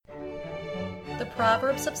The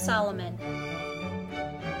Proverbs of Solomon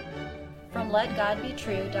from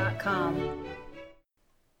LetGodBetrue.com.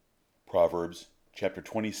 Proverbs chapter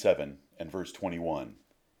 27 and verse 21.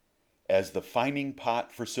 As the fining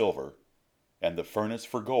pot for silver, and the furnace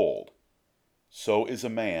for gold, so is a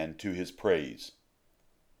man to his praise.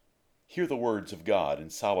 Hear the words of God in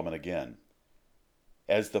Solomon again.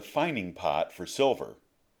 As the fining pot for silver,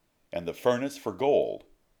 and the furnace for gold,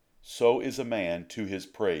 so is a man to his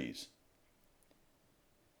praise.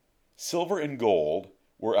 Silver and gold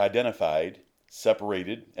were identified,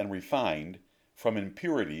 separated, and refined from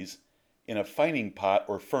impurities in a fining pot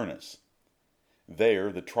or furnace.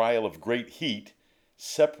 There, the trial of great heat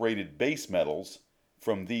separated base metals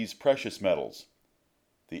from these precious metals.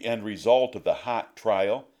 The end result of the hot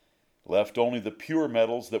trial left only the pure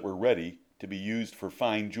metals that were ready to be used for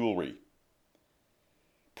fine jewelry.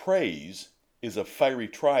 Praise is a fiery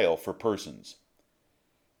trial for persons.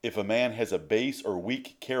 If a man has a base or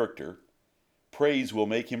weak character, praise will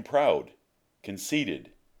make him proud,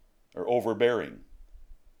 conceited, or overbearing.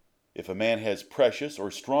 If a man has precious or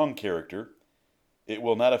strong character, it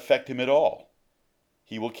will not affect him at all.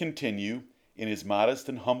 He will continue in his modest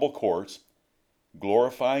and humble course,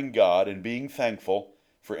 glorifying God and being thankful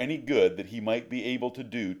for any good that he might be able to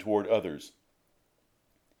do toward others.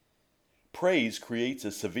 Praise creates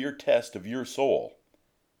a severe test of your soul.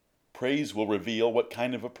 Praise will reveal what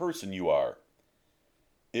kind of a person you are.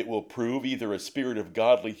 It will prove either a spirit of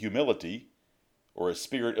godly humility or a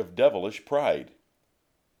spirit of devilish pride.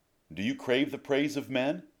 Do you crave the praise of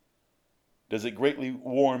men? Does it greatly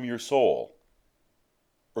warm your soul?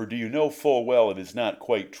 Or do you know full well it is not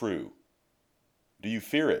quite true? Do you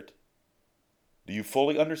fear it? Do you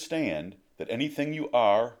fully understand that anything you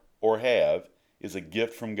are or have is a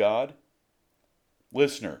gift from God?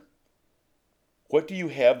 Listener, what do you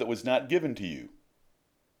have that was not given to you?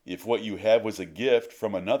 If what you have was a gift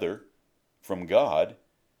from another, from God,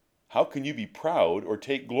 how can you be proud or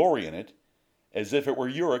take glory in it as if it were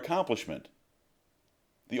your accomplishment?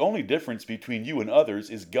 The only difference between you and others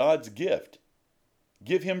is God's gift.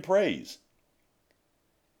 Give Him praise.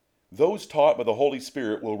 Those taught by the Holy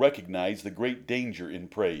Spirit will recognize the great danger in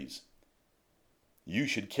praise. You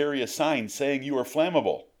should carry a sign saying you are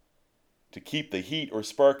flammable, to keep the heat or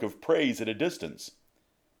spark of praise at a distance.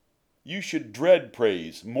 You should dread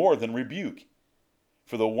praise more than rebuke,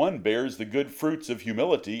 for the one bears the good fruits of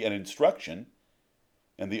humility and instruction,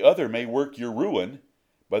 and the other may work your ruin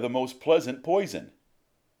by the most pleasant poison.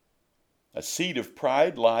 A seed of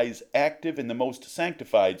pride lies active in the most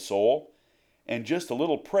sanctified soul, and just a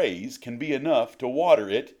little praise can be enough to water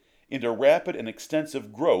it into rapid and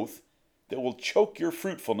extensive growth that will choke your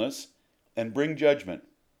fruitfulness and bring judgment.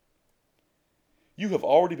 You have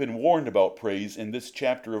already been warned about praise in this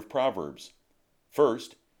chapter of Proverbs.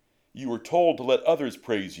 First, you were told to let others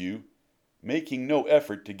praise you, making no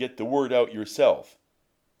effort to get the word out yourself.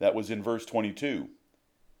 That was in verse 22.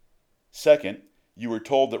 Second, you were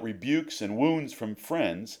told that rebukes and wounds from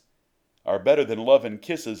friends are better than love and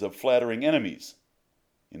kisses of flattering enemies,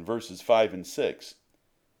 in verses 5 and 6.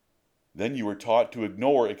 Then you were taught to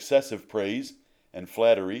ignore excessive praise and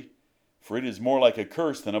flattery, for it is more like a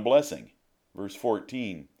curse than a blessing, verse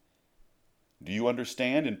 14. Do you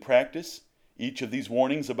understand and practice each of these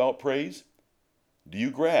warnings about praise? Do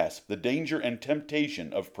you grasp the danger and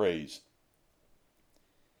temptation of praise?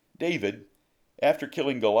 David, after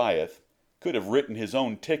killing Goliath, could have written his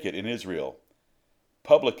own ticket in Israel.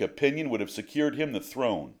 Public opinion would have secured him the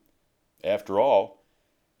throne. After all,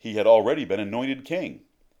 he had already been anointed king.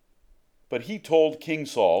 But he told King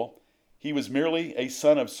Saul he was merely a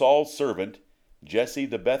son of Saul's servant, Jesse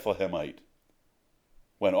the Bethlehemite.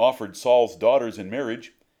 When offered Saul's daughters in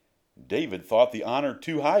marriage, David thought the honor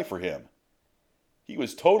too high for him. He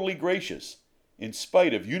was totally gracious, in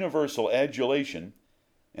spite of universal adulation,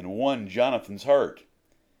 and won Jonathan's heart.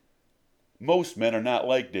 Most men are not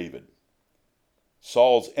like David.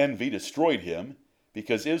 Saul's envy destroyed him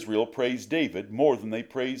because Israel praised David more than they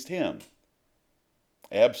praised him.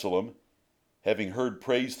 Absalom, having heard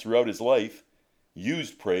praise throughout his life,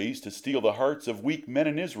 used praise to steal the hearts of weak men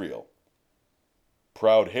in Israel.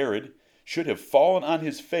 Proud Herod should have fallen on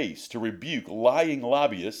his face to rebuke lying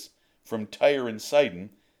lobbyists from Tyre and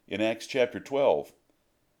Sidon in Acts chapter 12.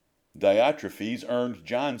 Diotrephes earned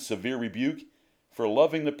John's severe rebuke for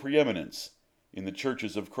loving the preeminence in the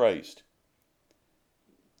churches of Christ.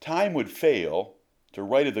 Time would fail to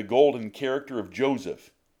write of the golden character of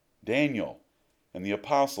Joseph, Daniel, and the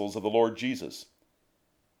apostles of the Lord Jesus.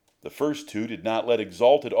 The first two did not let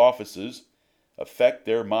exalted offices affect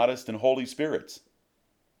their modest and holy spirits.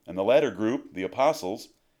 And the latter group, the apostles,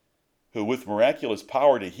 who with miraculous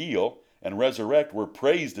power to heal and resurrect were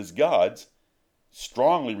praised as gods,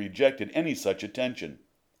 strongly rejected any such attention.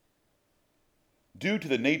 Due to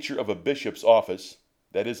the nature of a bishop's office,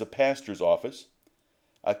 that is, a pastor's office,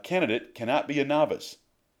 a candidate cannot be a novice,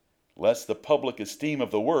 lest the public esteem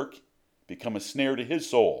of the work become a snare to his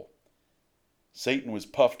soul. Satan was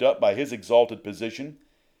puffed up by his exalted position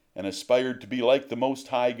and aspired to be like the Most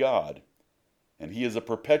High God, and he is a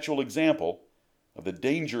perpetual example of the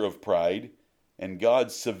danger of pride and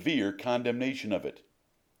God's severe condemnation of it.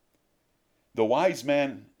 The wise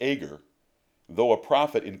man Agur, though a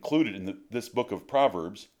prophet included in this book of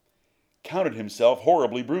Proverbs, counted himself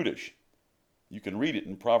horribly brutish. You can read it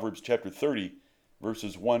in Proverbs chapter 30,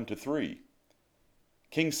 verses 1 to 3.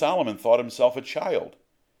 King Solomon thought himself a child,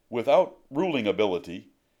 without ruling ability,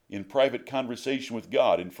 in private conversation with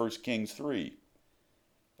God in 1 Kings 3.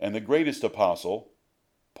 And the greatest apostle,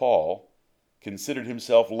 Paul, considered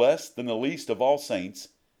himself less than the least of all saints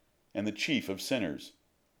and the chief of sinners.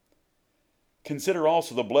 Consider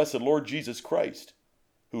also the blessed Lord Jesus Christ,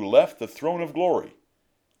 who left the throne of glory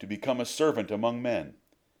to become a servant among men.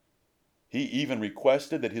 He even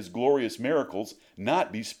requested that his glorious miracles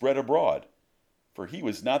not be spread abroad, for he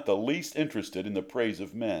was not the least interested in the praise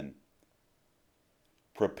of men.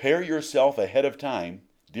 Prepare yourself ahead of time,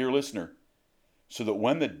 dear listener, so that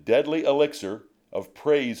when the deadly elixir of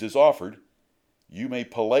praise is offered, you may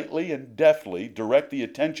politely and deftly direct the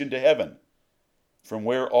attention to heaven, from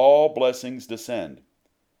where all blessings descend.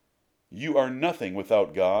 You are nothing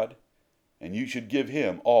without God, and you should give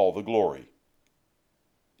him all the glory.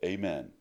 Amen.